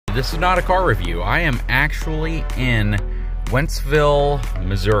This is not a car review. I am actually in Wentzville,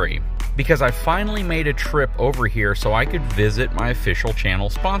 Missouri, because I finally made a trip over here so I could visit my official channel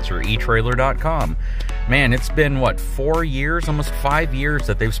sponsor, etrailer.com. Man, it's been, what, 4 years, almost 5 years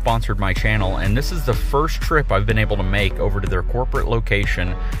that they've sponsored my channel, and this is the first trip I've been able to make over to their corporate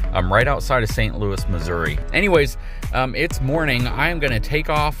location right outside of St. Louis, Missouri. Anyways, it's morning. I am going to take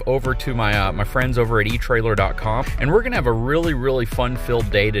off over to my friends over at etrailer.com, and we're going to have a really fun-filled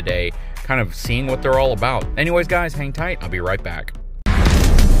day today, kind of seeing what they're all about. Anyways, guys, hang tight. I'll be right back.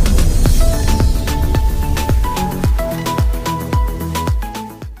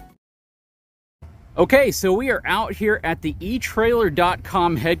 Okay, so we are out here at the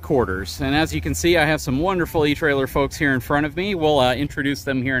etrailer.com headquarters, and as you can see, I have some wonderful eTrailer folks here in front of me. We'll introduce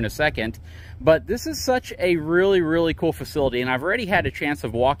them here in a second, but this is such a really cool facility, and I've already had a chance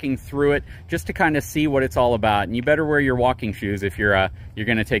of walking through it just to kind of see what it's all about. And you better wear your walking shoes if you're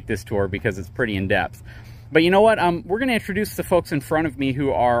going to take this tour, because it's pretty in-depth. But you know what? We're going to introduce the folks in front of me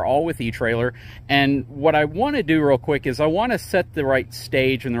who are all with eTrailer. And what I want to do real quick is I want to set the right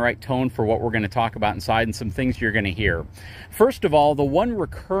stage and the right tone for what we're going to talk about inside and some things you're going to hear. First of all, the one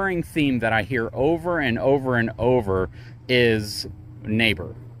recurring theme that I hear over and over is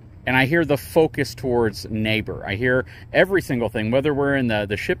neighbor. And I hear the focus towards neighbor. I hear every single thing, whether we're in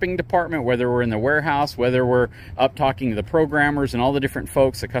the shipping department, whether we're in the warehouse, whether we're up talking to the programmers and all the different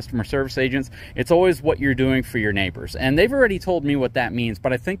folks, the customer service agents. It's always what you're doing for your neighbors. And they've already told me what that means,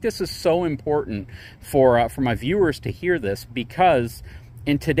 but I think this is so important for my viewers to hear this, because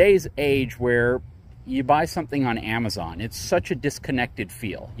in today's age where you buy something on Amazon, it's such a disconnected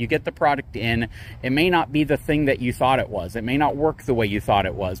feel. You get the product in, it may not be the thing that you thought it was. It may not work the way you thought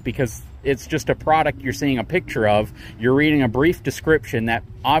it was, because it's just a product you're seeing a picture of. You're reading a brief description that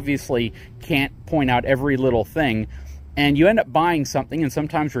obviously can't point out every little thing, and you end up buying something and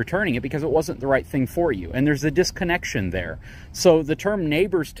sometimes returning it because it wasn't the right thing for you. And there's a disconnection there. So the term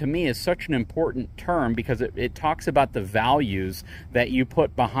neighbors to me is such an important term, because it talks about the values that you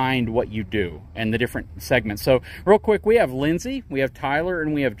put behind what you do and the different segments. So real quick, we have Lindsay, we have Tyler,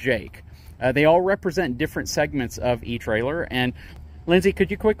 and we have Jake. They all represent different segments of eTrailer. And Lindsay,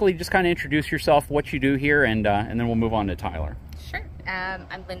 could you quickly just kind of introduce yourself, what you do here, and then we'll move on to Tyler. Sure.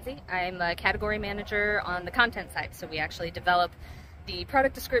 I'm Lindsay. I'm a category manager on the content side. So we actually develop the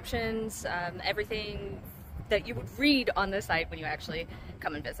product descriptions, everything that you would read on the site when you actually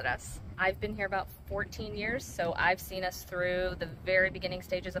come and visit us. I've been here about 14 years, so I've seen us through the very beginning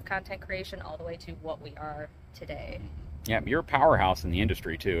stages of content creation all the way to what we are today. Yeah, you're a powerhouse in the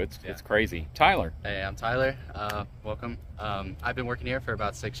industry too. It's crazy. Tyler. Hey, I'm Tyler. Welcome. I've been working here for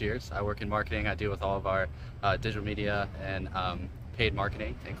about 6 years. I work in marketing. I deal with all of our digital media and paid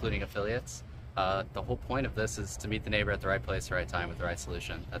marketing, including affiliates. The whole point of this is to meet the neighbor at the right place, the right time, with the right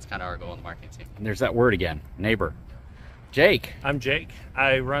solution. That's kind of our goal in the marketing team. And there's that word again, neighbor. Jake. I'm Jake.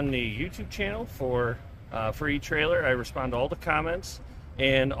 I run the YouTube channel for eTrailer. I respond to all the comments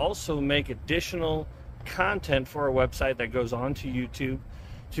and also make additional content for our website that goes onto YouTube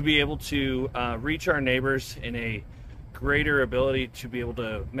to be able to reach our neighbors in a greater ability to be able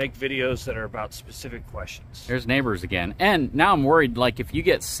to make videos that are about specific questions. There's neighbors again. And now I'm worried, like, if you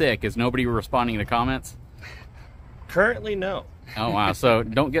get sick, is nobody responding to comments? Currently, no. Oh, wow. So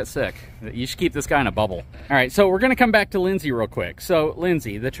don't get sick. You should keep this guy in a bubble. All right, so we're going to come back to Lindsay real quick. So,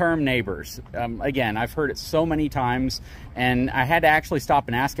 Lindsay, the term neighbors. Again, I've heard it so many times, and I had to actually stop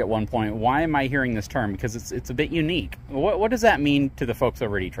and ask at one point, why am I hearing this term? Because it's a bit unique. What does that mean to the folks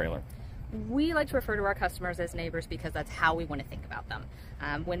over at eTrailer? We like to refer to our customers as neighbors because that's how we want to think about them.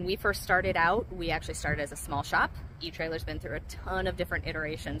 When we first started out, we actually started as a small shop. eTrailer's been through a ton of different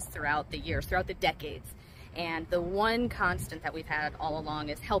iterations throughout the years, throughout the decades. And the one constant that we've had all along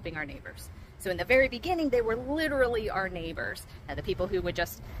is helping our neighbors. So in the very beginning, they were literally our neighbors, the people who would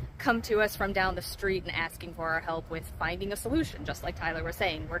just come to us from down the street and asking for our help with finding a solution, just like Tyler was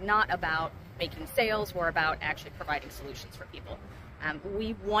saying. We're not about making sales, we're about actually providing solutions for people.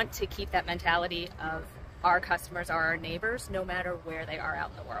 We want to keep that mentality of our customers are our neighbors, no matter where they are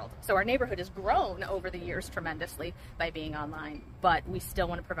out in the world. So our neighborhood has grown over the years tremendously by being online, but we still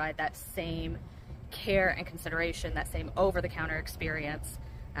want to provide that same care and consideration, that same over-the-counter experience,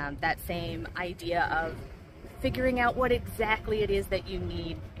 that same idea of figuring out what exactly it is that you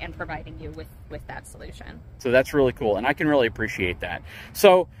need and providing you with with that solution. So that's really cool, and I can really appreciate that.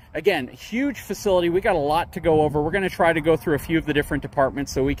 So again, huge facility. We got a lot to go over. We're going to try to go through a few of the different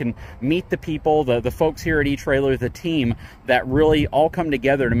departments so we can meet the people, the folks here at eTrailer, the team that really all come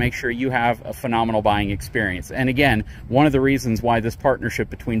together to make sure you have a phenomenal buying experience. And again, one of the reasons why this partnership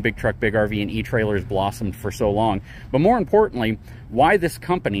between Big Truck Big RV and eTrailer has blossomed for so long, but more importantly, why this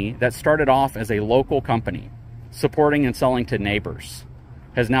company that started off as a local company supporting and selling to neighbors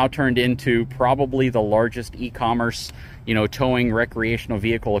has now turned into probably the largest e-commerce, towing recreational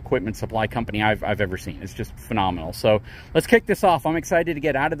vehicle equipment supply company I've ever seen. It's just phenomenal. So let's kick this off. I'm excited to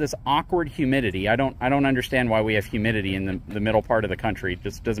get out of this awkward humidity. I don't understand why we have humidity in the middle part of the country. It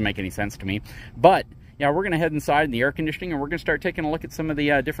just doesn't make any sense to me. But yeah, we're going to head inside in the air conditioning, and we're going to start taking a look at some of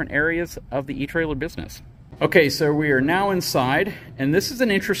the different areas of the eTrailer business. Okay, so we are now inside, and this is an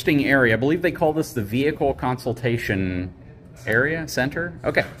interesting area. I believe they call this the Vehicle Consultation Area? Center?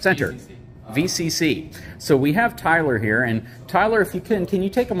 Okay, Center. VCC. So we have Tyler here, and Tyler, if you can you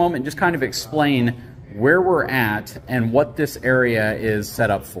take a moment and just kind of explain where we're at and what this area is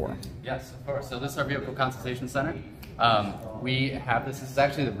set up for? Yes, of course. So this is our Vehicle Consultation Center. This is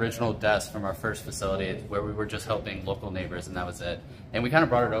actually the original desk from our first facility where we were just helping local neighbors, and that was it. And we kind of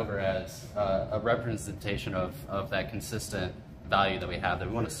brought it over as a representation of that consistent value that we have, that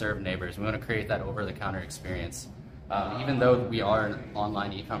we want to serve neighbors. We want to create that over-the-counter experience. Even though we are an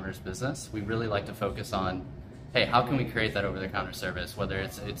online e-commerce business, we really like to focus on, hey, how can we create that over-the-counter service, whether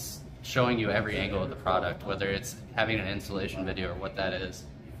it's showing you every angle of the product, whether it's having an installation video or what that is,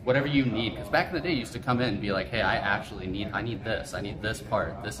 whatever you need. Because back in the day, you used to come in and be like, hey, I need this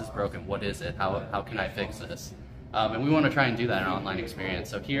part, this is broken, what is it, how can I fix this? And we want to try and do that in an online experience.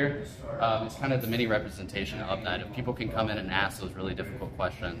 So here is kind of the mini representation of that. If people can come in and ask those really difficult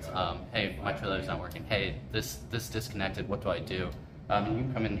questions, hey, my trailer's not working, hey, this disconnected, what do I do? And you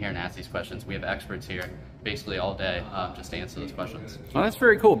can come in here and ask these questions. We have experts here basically all day just to answer those questions. Well, that's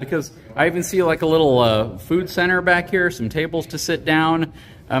very cool, because I even see like a little food center back here, some tables to sit down.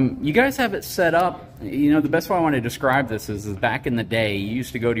 You guys have it set up, the best way I want to describe this is back in the day, you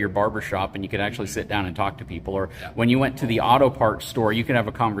used to go to your barber shop and you could actually sit down and talk to people, or when you went to the auto parts store, you could have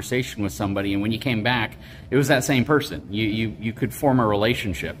a conversation with somebody, and when you came back, it was that same person. You could form a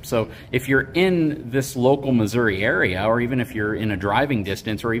relationship. So if you're in this local Missouri area, or even if you're in a driving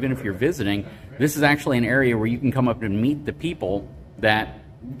distance, or even if you're visiting, this is actually an area where you can come up and meet the people that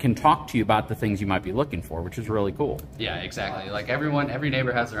can talk to you about the things you might be looking for, which is really cool. Yeah, exactly. Like every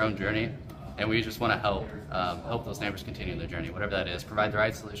neighbor has their own journey, and we just want to help those neighbors continue their journey, whatever that is, provide the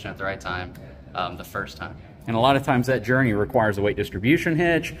right solution at the right time, the first time. And a lot of times that journey requires a weight distribution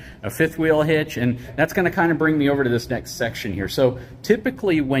hitch, a fifth wheel hitch, and that's going to kind of bring me over to this next section here. So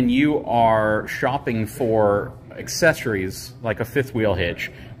typically when you are shopping for accessories like a fifth wheel hitch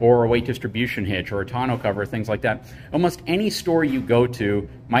or a weight distribution hitch or a tonneau cover, things like that, almost any store you go to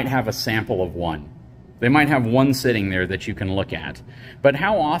might have a sample of one. They might have one sitting there that you can look at. But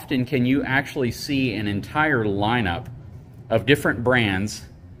how often can you actually see an entire lineup of different brands,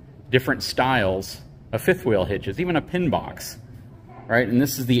 different styles, of fifth wheel hitches, even a pin box, right? And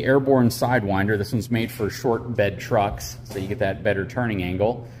this is the Airborne Sidewinder. This one's made for short bed trucks, so you get that better turning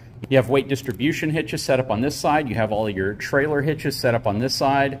angle. You have weight distribution hitches set up on this side. You have all of your trailer hitches set up on this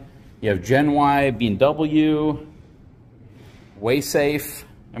side. You have Gen Y, B&W, WaySafe.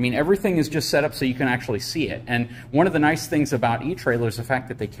 I mean, everything is just set up so you can actually see it. And one of the nice things about eTrailer is the fact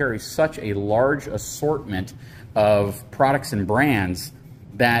that they carry such a large assortment of products and brands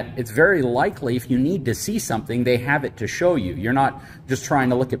that it's very likely if you need to see something, they have it to show you. You're not just trying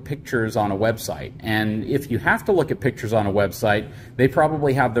to look at pictures on a website. And if you have to look at pictures on a website, they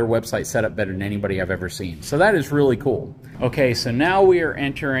probably have their website set up better than anybody I've ever seen. So that is really cool. Okay, so now we are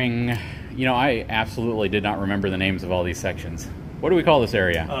entering, I absolutely did not remember the names of all these sections. What do we call this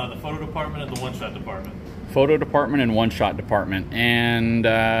area? The photo department and the one-shot department. Photo department and one-shot department. And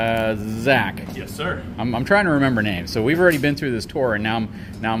Zach. Yes, sir. I'm trying to remember names. So we've already been through this tour, and now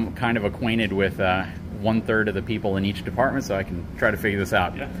I'm kind of acquainted with 1/3 of the people in each department, so I can try to figure this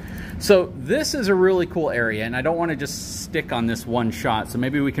out. Yeah. So this is a really cool area, and I don't want to just stick on this one shot, so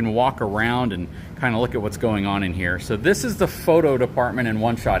maybe we can walk around and kind of look at what's going on in here. So this is the photo department and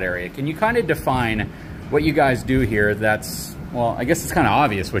one-shot area. Can you kind of define what you guys do here? That's, well, I guess it's kind of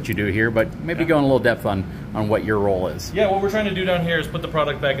obvious what you do here, but maybe go in a little depth on what your role is. Yeah, what we're trying to do down here is put the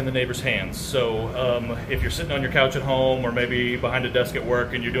product back in the neighbor's hands. So if you're sitting on your couch at home or maybe behind a desk at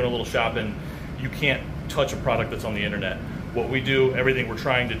work and you're doing a little shopping, you can't touch a product that's on the internet. What we do, everything we're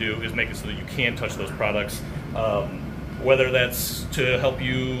trying to do is make it so that you can touch those products. Whether that's to help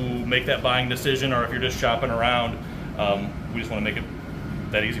you make that buying decision or if you're just shopping around, we just want to make it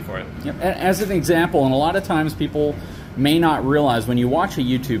that easy for you. Yep. As an example, and a lot of times people may not realize when you watch a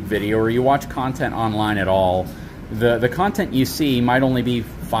YouTube video or you watch content online at all, the content you see might only be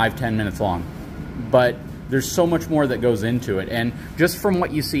 5-10 minutes long, but there's so much more that goes into it. And just from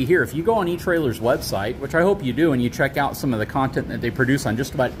what you see here, if you go on eTrailer's website, which I hope you do, and you check out some of the content that they produce on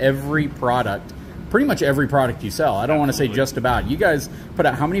just about every product, pretty much every product you sell. I don't want to say just about. You guys put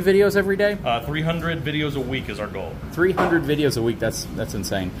out how many videos every day? 300 videos a week is our goal. 300 videos a week, that's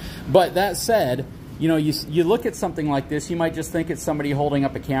insane. But that said, you know, you look at something like this, you might just think it's somebody holding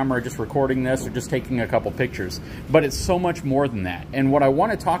up a camera, just recording this, or just taking a couple pictures. But it's so much more than that. And what I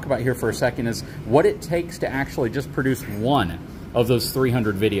want to talk about here for a second is what it takes to actually just produce one of those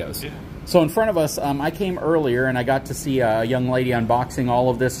 300 videos. Yeah. So in front of us, I came earlier and I got to see a young lady unboxing all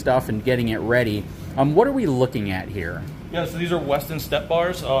of this stuff and getting it ready. What are we looking at here? Yeah, so these are Weston step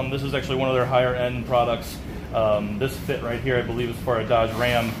bars. This is actually one of their higher end products. This fit right here, I believe, is for a Dodge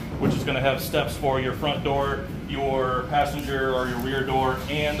Ram, which is going to have steps for your front door, your passenger or your rear door,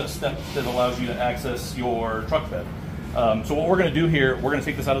 and a step that allows you to access your truck bed. So what we're going to do here, we're going to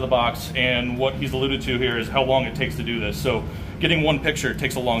take this out of the box, and what he's alluded to here is how long it takes to do this. So getting one picture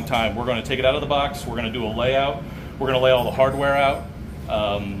takes a long time. We're going to take it out of the box, we're going to do a layout, we're going to lay all the hardware out.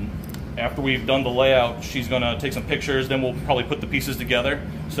 After we've done the layout, she's going to take some pictures, then we'll probably put the pieces together.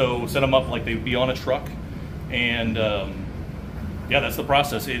 So set them up like they'd be on a truck. And yeah, that's the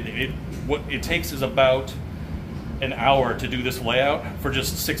process. What it takes is about an hour to do this layout for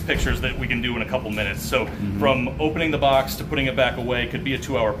just 6 pictures that we can do in a couple minutes. So from opening the box to putting it back away could be a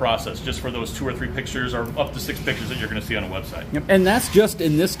 2-hour process just for those 2 or 3 pictures, or up to 6 pictures that you're going to see on a website. Yep. And that's just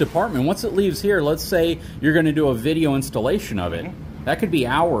in this department. Once it leaves here, let's say you're going to do a video installation of it. That could be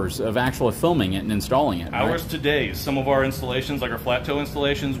hours of actually filming it and installing it. Hours right? to days. Some of our installations, like our flat toe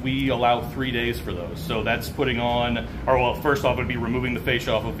installations, we allow 3 days for those. So that's putting on, or well, first off, it would be removing the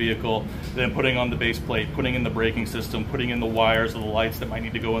fascia off a vehicle, then putting on the base plate, putting in the braking system, putting in the wires or the lights that might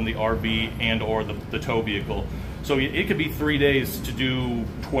need to go in the RV and or the tow vehicle. So it could be 3 days to do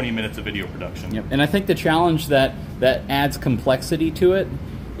 20 minutes of video production. Yep. And I think the challenge that adds complexity to it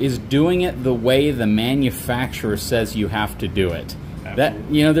is doing it the way the manufacturer says you have to do it. That,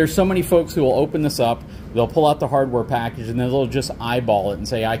 you know, there's so many folks who will open this up, they'll pull out the hardware package, and then they'll just eyeball it and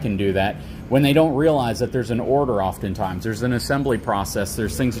say, I can do that, when they don't realize that there's an order oftentimes. There's an assembly process,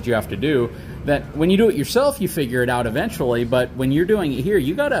 there's things that you have to do, that when you do it yourself, you figure it out eventually, but when you're doing it here,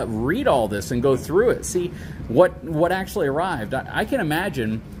 you got to read all this and go through it, see what actually arrived. I can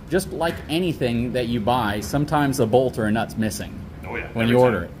imagine, just like anything that you buy, sometimes a bolt or a nut's missing when you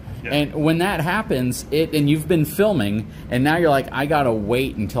order it. Yeah. And when that happens, and you've been filming, and now you're like, I gotta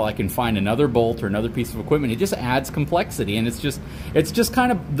wait until I can find another bolt or another piece of equipment. It just adds complexity, and it's just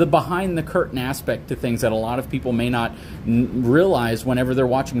kind of the behind the curtain aspect to things that a lot of people may not realize whenever they're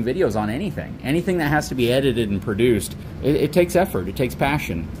watching videos on anything. Anything that has to be edited and produced, it takes effort, it takes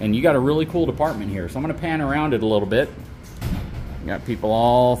passion, and you got a really cool department here. So I'm gonna pan around it a little bit. You got people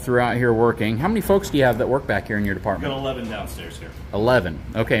all throughout here working. How many folks do you have that work back here in your department? We've got 11 downstairs here. 11.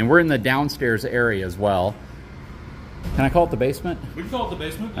 Okay, and we're in the downstairs area as well. Can I call it the basement? We can call it the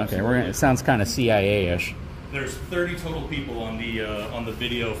basement. Okay, it sounds kind of CIA-ish. There's 30 total people on the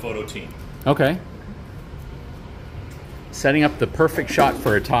video photo team. Okay. Setting up the perfect shot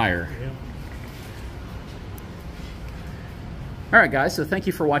for a tire. Yeah. All right, guys, so thank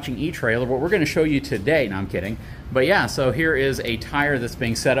you for watching eTrailer. What we're going to show you today, no, I'm kidding. But yeah, so here is a tire that's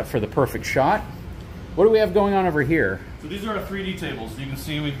being set up for the perfect shot. What do we have going on over here? So these are our 3D tables. You can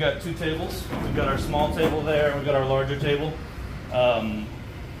see we've got 2 tables. We've got our small table there, we've got our larger table.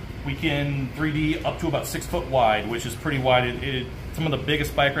 We can 3D up to about 6 foot wide, which is pretty wide. Some of the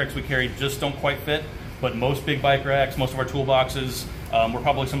biggest bike racks we carry just don't quite fit, but most big bike racks, most of our toolboxes, we're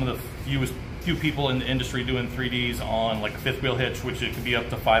probably some of the few people in the industry doing 3Ds on like a 5th wheel hitch, which it could be up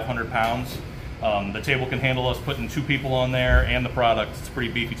to 500 pounds. The table can handle us putting 2 people on there and the product. It's a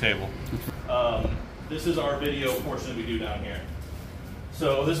pretty beefy table. This is our video portion that we do down here.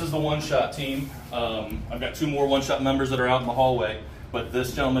 So this is the one-shot team. I've got 2 more one-shot members that are out in the hallway, but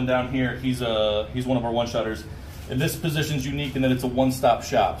this gentleman down here, he's one of our one-shotters. And this position's unique in that it's a one-stop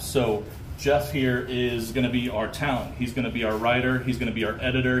shop. So Jeff here is going to be our talent. He's going to be our writer. He's going to be our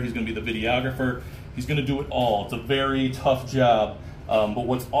editor. He's going to be the videographer. He's going to do it all. It's a very tough job. But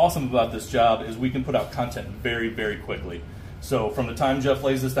what's awesome about this job is we can put out content very, very quickly. So from the time Jeff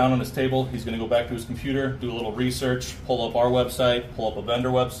lays this down on his table, he's going to go back to his computer, do a little research, pull up our website, pull up a vendor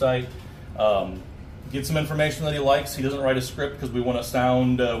website, get some information that he likes. He doesn't write a script because we don't want to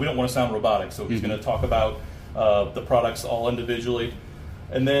sound robotic. So he's going to talk about the products all individually.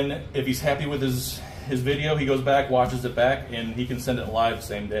 And then if he's happy with his his video, he goes back, watches it back, and he can send it live the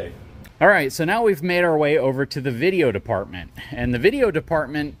same day. All right, so now we've made our way over to the video department. And the video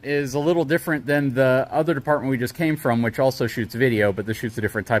department is a little different than the other department we just came from, which also shoots video, but this shoots a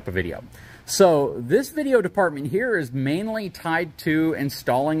different type of video. So this video department here is mainly tied to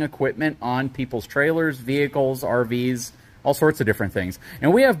installing equipment on people's trailers, vehicles, RVs, all sorts of different things.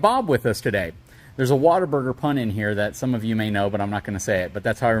 And we have Bob with us today. There's a Whataburger pun in here that some of you may know, but I'm not going to say it, but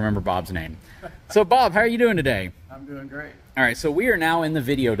that's how I remember Bob's name. So Bob, how are you doing today? I'm doing great. All right, so we are now in the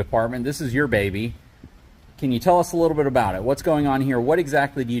video department. This is your baby. Can you tell us a little bit about it? What's going on here? What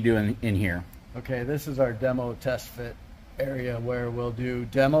exactly do you do in here? Okay, this is our demo test fit area where we'll do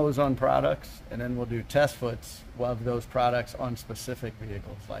demos on products, and then we'll do test foots of those products on specific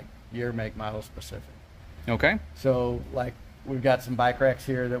vehicles, like year, make, model specific. Okay. So like we've got some bike racks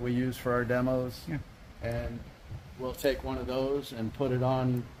here that we use for our demos, Yeah. and we'll take one of those and put it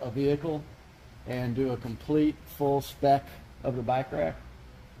on a vehicle and do a complete full spec of the bike rack.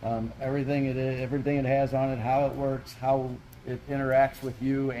 Everything it has on it, how it works, how it interacts with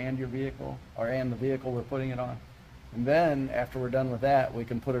you and your vehicle, and the vehicle we're putting it on. And then after we're done with that, we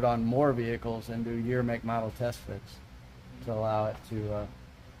can put it on more vehicles and do year, make, model test fits to allow it to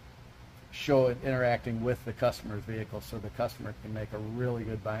show it interacting with the customer's vehicle, so the customer can make a really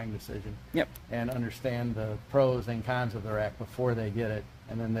good buying decision. Yep. And understand the pros and cons of the rack before they get it,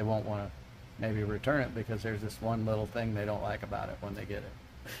 and then they won't want to maybe return it because there's this one little thing they don't like about it when they get it.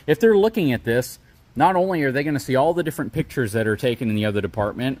 If they're looking at this, not only are they going to see all the different pictures that are taken in the other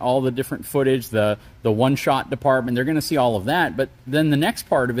department, all the different footage, the one-shot department, they're going to see all of that, but then the next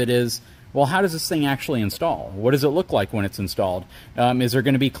part of it is, well, how does this thing actually install? What does it look like when it's installed? Is there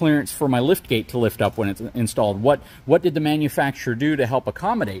going to be clearance for my lift gate to lift up when it's installed? What did the manufacturer do to help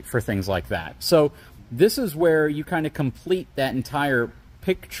accommodate for things like that? So this is where you kind of complete that entire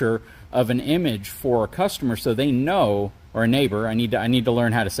picture of an image for a customer, so they know, or a neighbor, I need to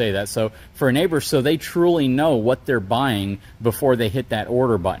learn how to say that. So for a neighbor, so they truly know what they're buying before they hit that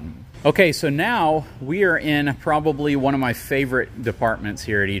order button. Okay, so now we are in probably one of my favorite departments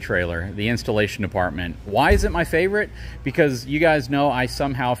here at eTrailer, the installation department. Why is it my favorite? Because you guys know I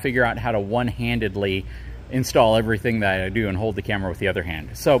somehow figure out how to one-handedly install everything that I do and hold the camera with the other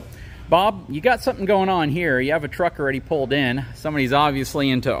hand. So Bob, you got something going on here. You have a truck already pulled in. Somebody's obviously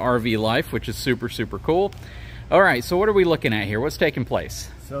into RV life, which is super, super cool. All right, so what are we looking at here? What's taking place?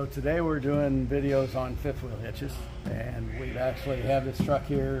 So today we're doing videos on fifth wheel hitches, and we actually have this truck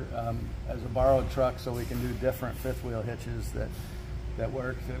here as a borrowed truck, so we can do different fifth wheel hitches that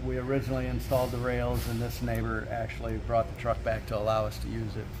work. We originally installed the rails, and this neighbor actually brought the truck back to allow us to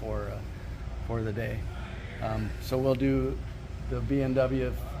use it for the day. So we'll do the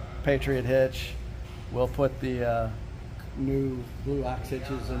B&W Patriot hitch. We'll put the new blue ox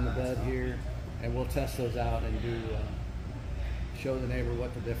hitches in the bed here, and we'll test those out and do show the neighbor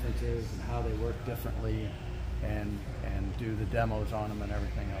what the difference is and how they work differently, and do the demos on them and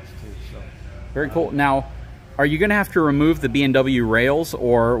everything else too. So very cool. Now, are you going to have to remove the B&W rails,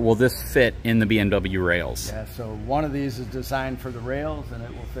 or will this fit in the B&W rails? Yeah, so one of these is designed for the rails, and it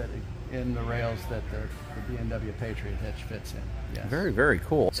will fit in the rails that the B&W Patriot hitch fits in. Yes. Very, very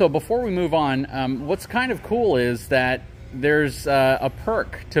cool. So before we move on, what's kind of cool is that there's a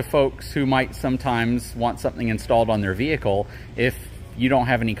perk to folks who might sometimes want something installed on their vehicle if you don't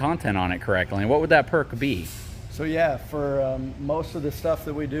have any content on it correctly. And what would that perk be? So yeah, for most of the stuff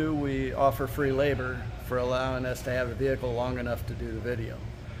that we do, we offer free labor for allowing us to have the vehicle long enough to do the video.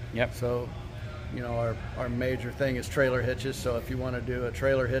 Yep. So, you know, our major thing is trailer hitches. So if you want to do a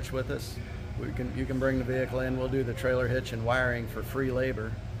trailer hitch with us, you can bring the vehicle in. We'll do the trailer hitch and wiring for free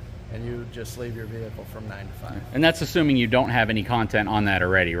labor, and you just leave your vehicle from 9 to 5. And that's assuming you don't have any content on that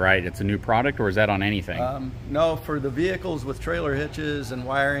already, right? It's a new product, or is that on anything? No, for the vehicles with trailer hitches and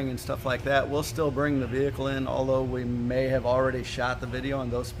wiring and stuff like that, we'll still bring the vehicle in, although we may have already shot the video on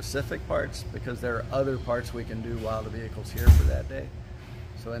those specific parts, because there are other parts we can do while the vehicle's here for that day.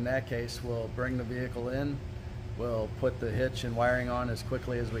 So in that case, we'll bring the vehicle in, we'll put the hitch and wiring on as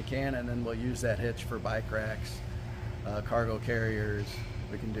quickly as we can, and then we'll use that hitch for bike racks, cargo carriers.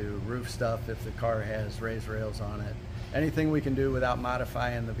 We can do roof stuff if the car has raised rails on it. Anything we can do without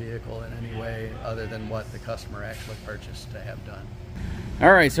modifying the vehicle in any way other than what the customer actually purchased to have done.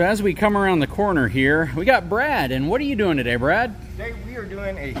 All right, so as we come around the corner here, we got Brad. And what are you doing today, Brad? Today we are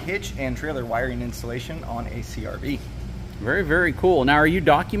doing a hitch and trailer wiring installation on a CRV. Very, very cool. Now, are you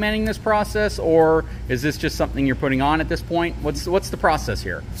documenting this process, or is this just something you're putting on at this point? What's the process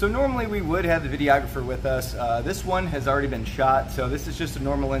here? So normally we would have the videographer with us. This one has already been shot, so this is just a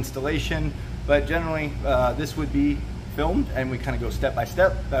normal installation, but generally this would be filmed, and we kind of go step by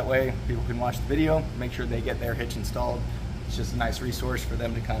step. That way people can watch the video, make sure they get their hitch installed. It's just a nice resource for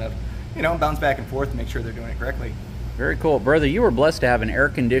them to kind of, you know, bounce back and forth and make sure they're doing it correctly. Very cool. Brother, you were blessed to have an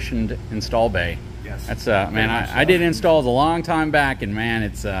air-conditioned install bay. Yes. That's, man, I did installs a long time back, and man,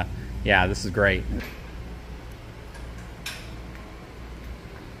 it's, yeah, this is great.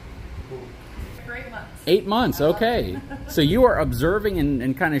 For 8 months. 8 months, okay. So you are observing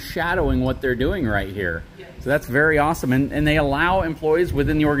and kind of shadowing what they're doing right here. So that's very awesome. And they allow employees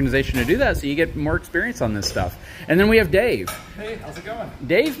within the organization to do that, so you get more experience on this stuff. And then we have Dave. Hey, how's it going?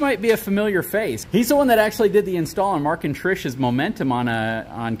 Dave might be a familiar face. He's the one that actually did the install on Mark and Trish's Momentum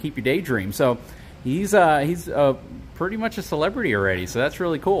on Keep Your Daydream. So he's pretty much a celebrity already, so that's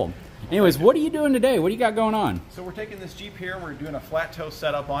really cool. Anyways, what are you doing today? What do you got going on? So we're taking this Jeep here and we're doing a flat toe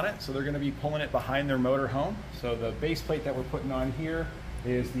setup on it. So they're going to be pulling it behind their motor home. So the base plate that we're putting on here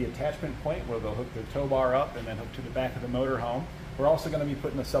is the attachment point where they'll hook their tow bar up and then hook to the back of the motor home. We're also going to be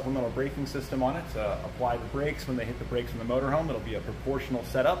putting a supplemental braking system on it to apply the brakes when they hit the brakes in the motor home. It'll be a proportional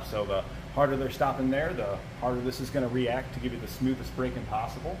setup, so the harder they're stopping there, the harder this is going to react to give you the smoothest braking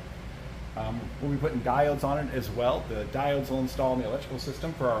possible. We'll be putting diodes on it as well. The diodes will install in the electrical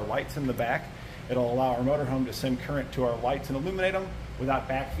system for our lights in the back. It'll allow our motorhome to send current to our lights and illuminate them without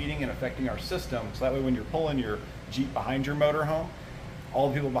backfeeding and affecting our system. So that way when you're pulling your Jeep behind your motorhome, all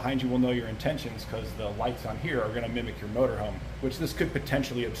the people behind you will know your intentions because the lights on here are going to mimic your motorhome, which this could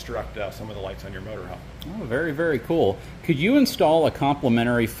potentially obstruct some of the lights on your motorhome. Oh, very, very cool. Could you install a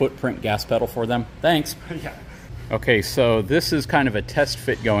complimentary footprint gas pedal for them? Thanks. Yeah. Okay, so this is kind of a test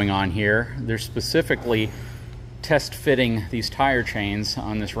fit going on here. They're specifically test fitting these tire chains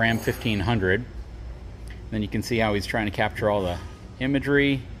on this Ram 1500. Then you can see how he's trying to capture all the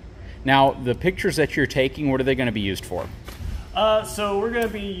imagery. Now, the pictures that you're taking, what are they going to be used for? So we're going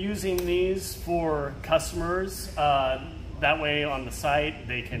to be using these for customers. That way on the site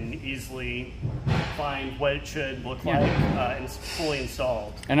they can easily find what it should look like and it's fully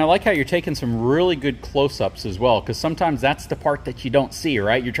installed. And I like how you're taking some really good close-ups as well, because sometimes that's the part that you don't see,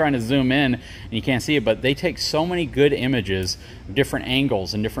 right? You're trying to zoom in and you can't see it, but they take so many good images, different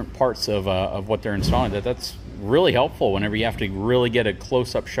angles and different parts of what they're installing, that's really helpful whenever you have to really get a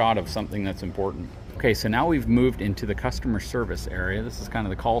close-up shot of something that's important. Okay, so now we've moved into the customer service area. This is kind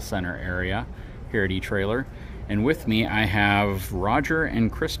of the call center area here at eTrailer. And with me, I have Roger and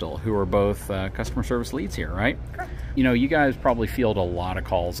Crystal, who are both customer service leads here, right? Correct. You know, you guys probably field a lot of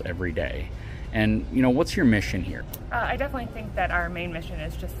calls every day. And, you know, what's your mission here? I definitely think that our main mission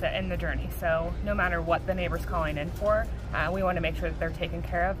is just to end the journey. So no matter what the neighbor's calling in for, we want to make sure that they're taken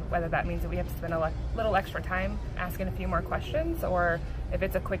care of, whether that means that we have to spend a little extra time asking a few more questions, or if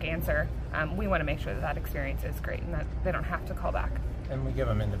it's a quick answer, we want to make sure that that experience is great and that they don't have to call back. And we give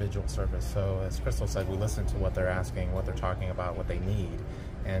them individual service. So as Crystal said, we listen to what they're asking, what they're talking about, what they need,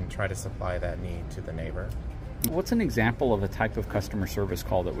 and try to supply that need to the neighbor. What's an example of a type of customer service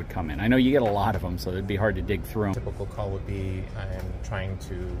call that would come in? I know you get a lot of them, so it'd be hard to dig through them. A typical call would be, I'm trying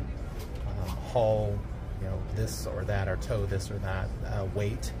to haul, you know, this or that, or tow this or that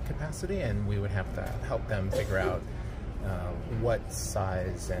weight capacity, and we would have to help them figure out what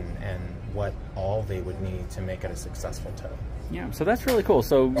size and what all they would need to make it a successful tow. Yeah, so that's really cool.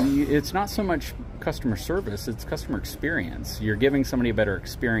 So it's not so much customer service, it's customer experience. You're giving somebody a better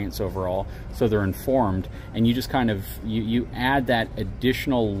experience overall, so they're informed, and you just kind of, you add that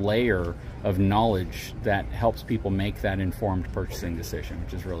additional layer of knowledge that helps people make that informed purchasing decision,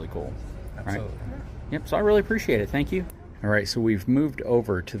 which is really cool. Absolutely. Right? Yep, so I really appreciate it. Thank you. All right, so we've moved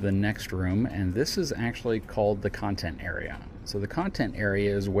over to the next room, and this is actually called the content area. So the content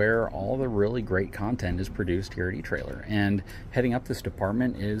area is where all the really great content is produced here at eTrailer. And heading up this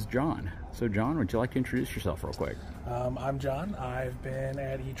department is John. So John, would you like to introduce yourself real quick? I'm John. I've been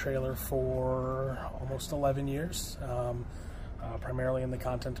at eTrailer for almost 11 years, primarily in the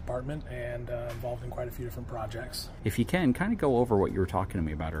content department and involved in quite a few different projects. If you can, kind of go over what you were talking to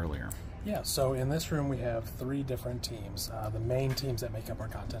me about earlier. Yeah, so in this room we have 3 different teams, the main teams that make up our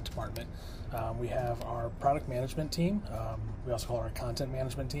content department. We have our product management team, we also call it our content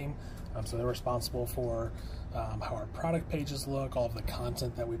management team, so they're responsible for how our product pages look, all of the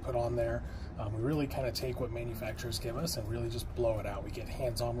content that we put on there. We really kind of take what manufacturers give us and really just blow it out. We get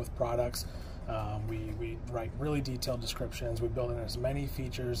hands-on with products, we write really detailed descriptions, we build in as many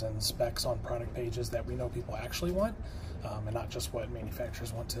features and specs on product pages that we know people actually want, and not just what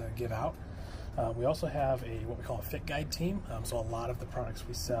manufacturers want to give out. We also have what we call a fit guide team, so a lot of the products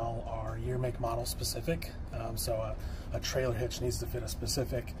we sell are year, make, model specific, so a trailer hitch needs to fit a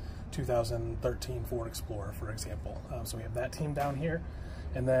specific 2013 Ford Explorer, for example. So we have that team down here,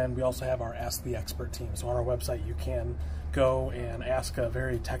 And then we also have our Ask the Expert team. So on our website, you can go and ask a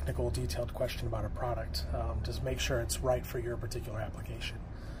very technical, detailed question about a product. Just make sure it's right for your particular application.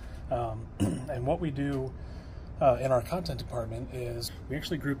 And what we do in our content department is we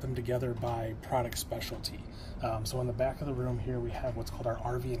actually group them together by product specialty. So in the back of the room here, we have what's called our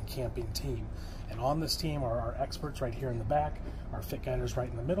RV and camping team. And on this team are our experts right here in the back, our fit guiders right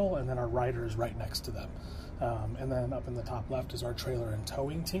in the middle, and then our riders right next to them. And then up in the top left is our trailer and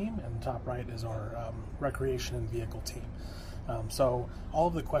towing team, and the top right is our recreation and vehicle team. So all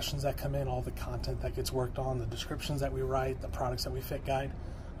of the questions that come in, all the content that gets worked on, the descriptions that we write, the products that we fit guide,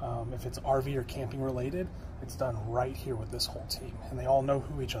 if it's RV or camping related, it's done right here with this whole team. And they all know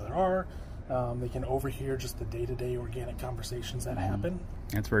who each other are. They can overhear just the day-to-day organic conversations that happen.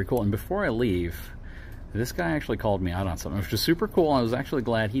 That's very cool. And before I leave, this guy actually called me out on something, which was super cool. I was actually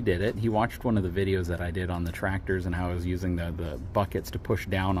glad he did it. He watched one of the videos that I did on the tractors and how I was using the buckets to push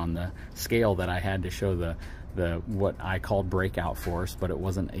down on the scale that I had to show the what I called breakout force, but it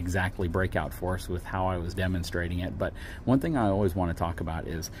wasn't exactly breakout force with how I was demonstrating it. But one thing I always want to talk about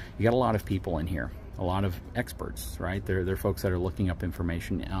is you got a lot of people in here, a lot of experts, right? They're folks that are looking up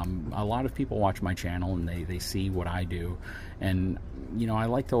information. A lot of people watch my channel and they see what I do. And, you know, I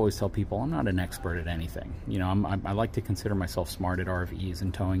like to always tell people I'm not an expert at anything. You know, I like to consider myself smart at RVs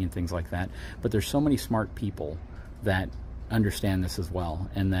and towing and things like that. But there's so many smart people that understand this as well.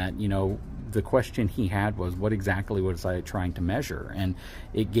 And that, you know, the question he had was, what exactly was I trying to measure? And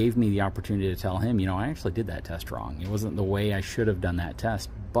it gave me the opportunity to tell him, you know, I actually did that test wrong. It wasn't the way I should have done that test,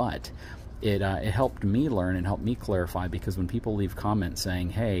 but it helped me learn and helped me clarify, because when people leave comments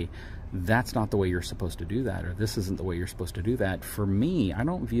saying, hey, that's not the way you're supposed to do that, or this isn't the way you're supposed to do that, for me, I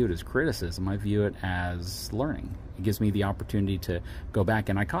don't view it as criticism. I view it as learning. It gives me the opportunity to go back,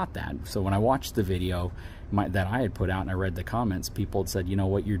 and I caught that. So when I watched the video that I had put out and I read the comments, people had said, you know,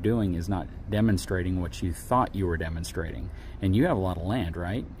 what you're doing is not demonstrating what you thought you were demonstrating. And you have a lot of land,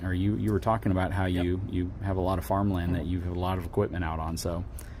 right? Or you were talking about how you have a lot of farmland that you have a lot of equipment out on. So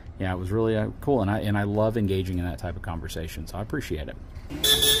yeah, it was really cool, and I love engaging in that type of conversation, so I appreciate it.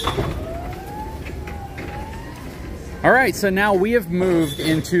 All right, so now we have moved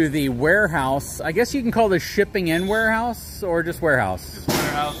into the warehouse. I guess you can call this shipping in warehouse or just warehouse? Just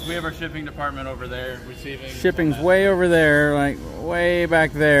warehouse. We have our shipping department over there, receiving. Shipping's way over there, like way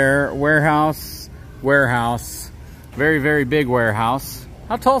back there. Warehouse, warehouse. Very, very big warehouse.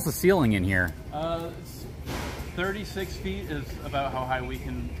 How tall is the ceiling in here? 36 feet is about how high we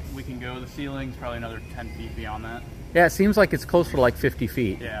can go. The ceiling's probably another 10 feet beyond that. Yeah, it seems like it's closer to like 50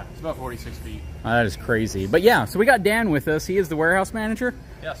 feet. Yeah, it's about 46 feet. Oh, that is crazy. But yeah, so we got Dan with us. He is the warehouse manager.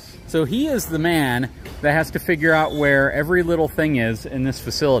 Yes. So he is the man that has to figure out where every little thing is in this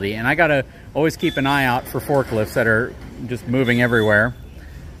facility. And I got to always keep an eye out for forklifts that are just moving everywhere.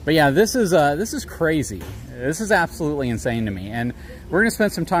 But yeah, this is crazy. This is absolutely insane to me. And we're going to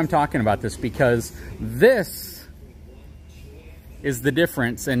spend some time talking about this, because this is the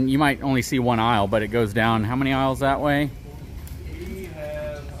difference. And you might only see one aisle, but it goes down how many aisles that way? We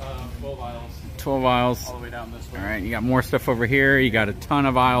have 12 aisles. 12 aisles. All the way down this way. All right, you got more stuff over here. You got a ton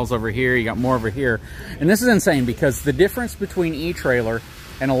of aisles over here. You got more over here. And this is insane, because the difference between eTrailer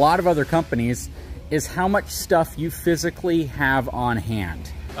and a lot of other companies is how much stuff you physically have on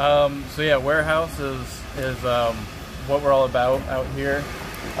hand. So yeah, warehouse is what we're all about out here.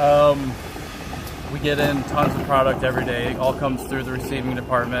 We get in tons of product every day. It all comes through the receiving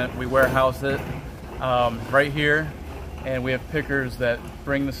department. We warehouse it right here, and we have pickers that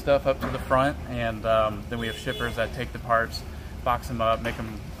bring the stuff up to the front, and then we have shippers that take the parts, box them up, make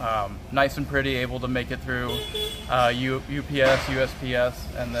them nice and pretty, able to make it through UPS, USPS,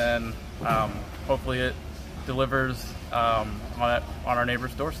 and then hopefully it delivers on our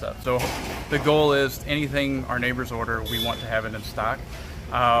neighbor's doorstep. So the goal is anything our neighbors order, we want to have it in stock.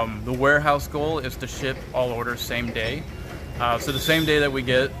 The warehouse goal is to ship all orders same day. So the same day that we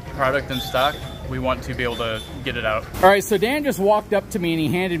get product in stock, we want to be able to get it out. All right, so Dan just walked up to me and he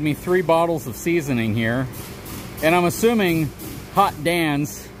handed me 3 bottles of seasoning here. And I'm assuming Hot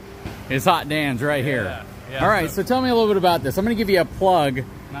Dan's is Hot Dan's right here. Yeah, all right, so tell me a little bit about this. I'm gonna give you a plug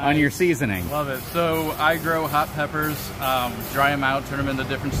on your seasoning. Love it. So I grow hot peppers, dry them out, turn them into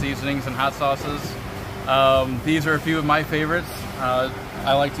different seasonings and hot sauces. These are a few of my favorites.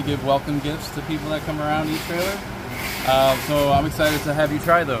 I like to give welcome gifts to people that come around eTrailer. So I'm excited to have you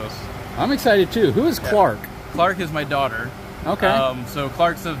try those. I'm excited too. Who is Clark? Clark is my daughter. Okay. So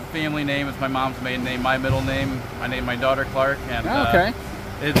Clark's a family name. It's my mom's maiden name, my middle name. I named my daughter Clark, and okay.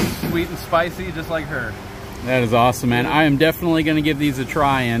 It's sweet and spicy, just like her. That is awesome, man. I am definitely going to give these a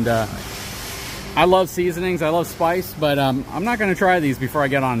try, and I love seasonings, I love spice, but I'm not going to try these before I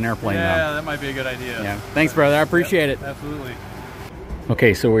get on an airplane. Yeah, that might be a good idea. Yeah, thanks, brother. I appreciate it. Absolutely.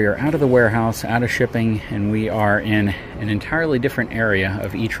 Okay, so we are out of the warehouse, out of shipping, and we are in an entirely different area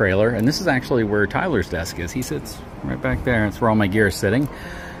of eTrailer. And this is actually where Tyler's desk is. He sits right back there. It's where all my gear is sitting.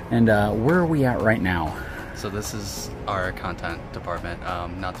 And where are we at right now? So this is our content department,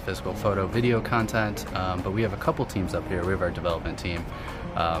 not the physical photo, video content, but we have a couple teams up here. We have our development team,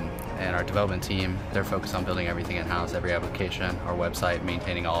 and our development team, they're focused on building everything in-house, every application, our website,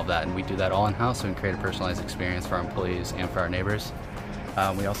 maintaining all of that, and we do that all in-house so we can create a personalized experience for our employees and for our neighbors.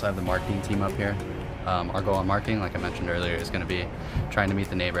 We also have the marketing team up here. Our goal on marketing, like I mentioned earlier, is going to be trying to meet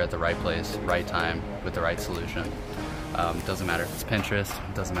the neighbor at the right place, right time, with the right solution. Doesn't matter if it's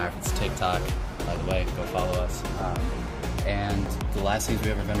Pinterest, doesn't matter if it's TikTok. By the way, go follow us. And the last thing is we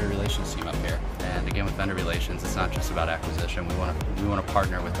have a vendor relations team up here. And again, with vendor relations, it's not just about acquisition. We want to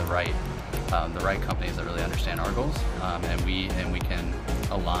partner with the right companies that really understand our goals, and we can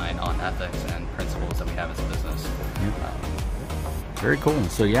align on ethics and principles that we have as a business. Very cool.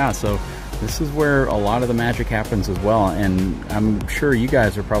 So yeah, so this is where a lot of the magic happens as well, and I'm sure you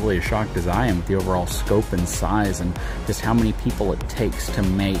guys are probably as shocked as I am with the overall scope and size and just how many people it takes to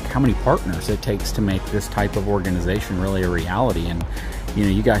make, how many partners it takes to make this type of organization really a reality. And you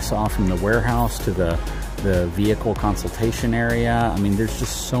know, you guys saw from the warehouse to the vehicle consultation area. I mean, there's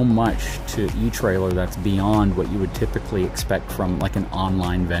just so much to eTrailer that's beyond what you would typically expect from like an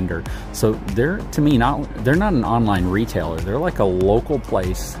online vendor. So they're, to me, they're not an online retailer. They're like a local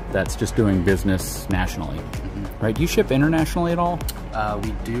place that's just doing business nationally. Right? Do you ship internationally at all?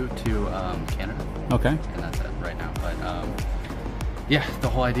 We do to Canada. Okay. And that's it right now. But yeah, the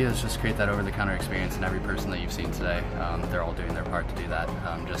whole idea is just create that over-the-counter experience, and every person that you've seen today, they're all doing their part to do that,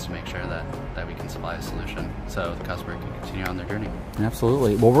 just to make sure that we can supply a solution so the customer can continue on their journey.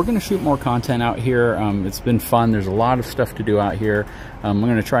 Absolutely. Well, we're going to shoot more content out here. It's been fun. There's a lot of stuff to do out here. I'm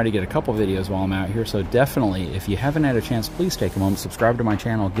going to try to get a couple videos while I'm out here, so definitely, if you haven't had a chance, please take a moment, subscribe to my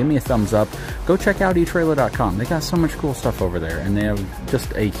channel, give me a thumbs up, go check out etrailer.com. They got so much cool stuff over there, and they have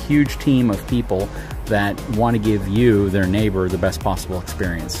just a huge team of people that want to give you, their neighbor, the best possible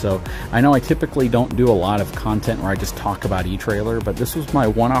experience. So I know I typically don't do a lot of content where I just talk about eTrailer, but this was my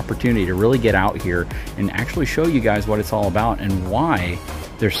one opportunity to really get out here and actually show you guys what it's all about and why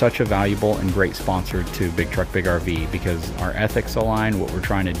they're such a valuable and great sponsor to Big Truck Big RV, because our ethics align, what we're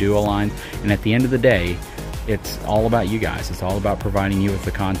trying to do align, and at the end of the day, it's all about you guys. It's all about providing you with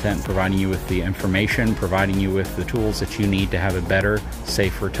the content, providing you with the information, providing you with the tools that you need to have a better,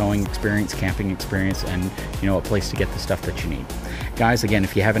 safer towing experience, camping experience, and you know, a place to get the stuff that you need. Guys, again,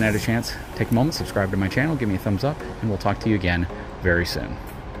 if you haven't had a chance, take a moment, subscribe to my channel, give me a thumbs up, and we'll talk to you again very soon.